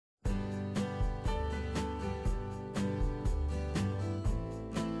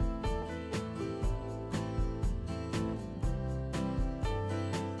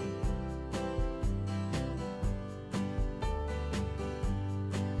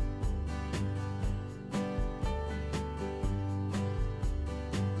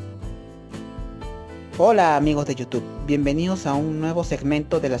Hola amigos de YouTube, bienvenidos a un nuevo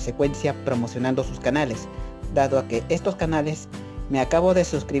segmento de la secuencia promocionando sus canales, dado a que estos canales me acabo de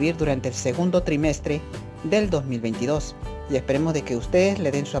suscribir durante el segundo trimestre del 2022 y esperemos de que ustedes le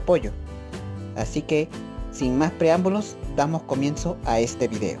den su apoyo. Así que, sin más preámbulos, damos comienzo a este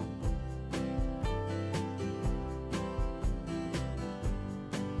video.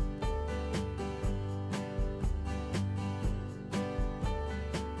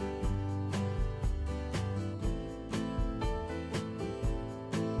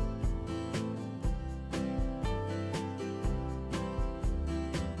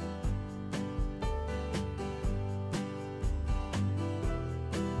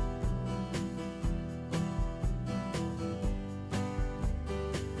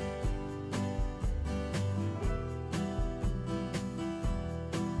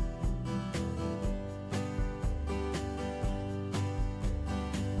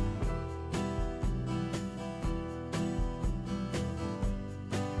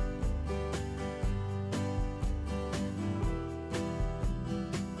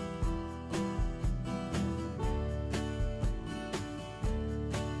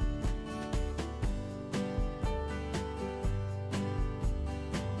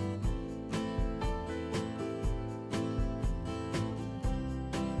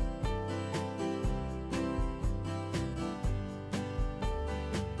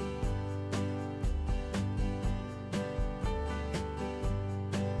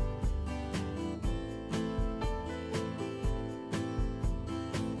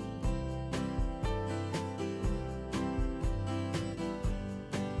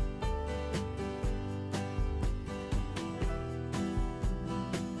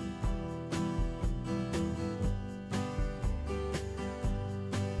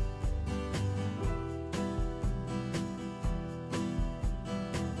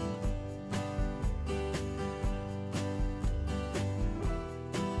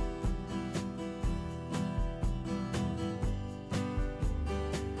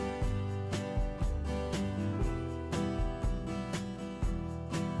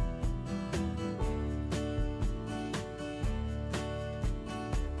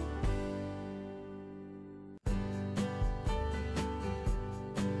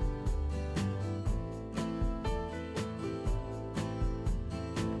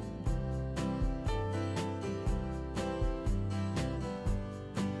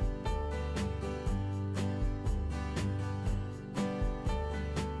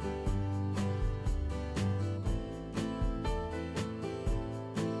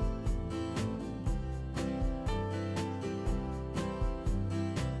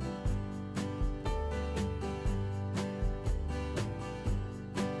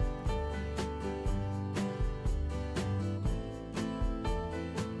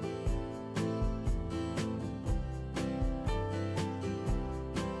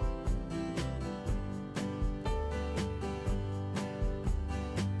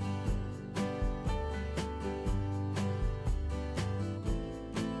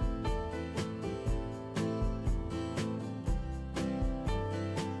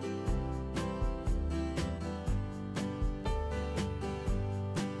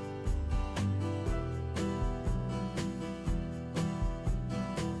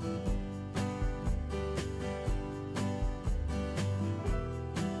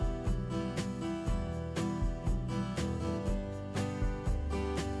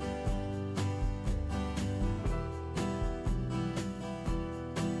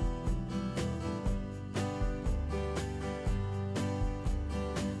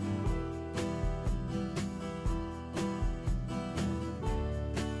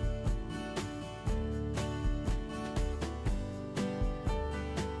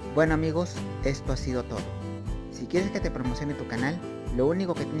 Bueno amigos, esto ha sido todo. Si quieres que te promocione tu canal, lo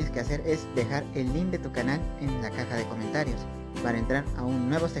único que tienes que hacer es dejar el link de tu canal en la caja de comentarios para entrar a un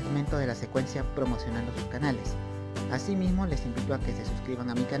nuevo segmento de la secuencia promocionando sus canales. Asimismo, les invito a que se suscriban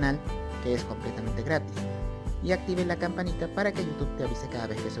a mi canal, que es completamente gratis, y activen la campanita para que YouTube te avise cada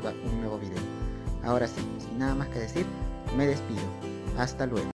vez que suba un nuevo video. Ahora sí, sin nada más que decir, me despido. Hasta luego.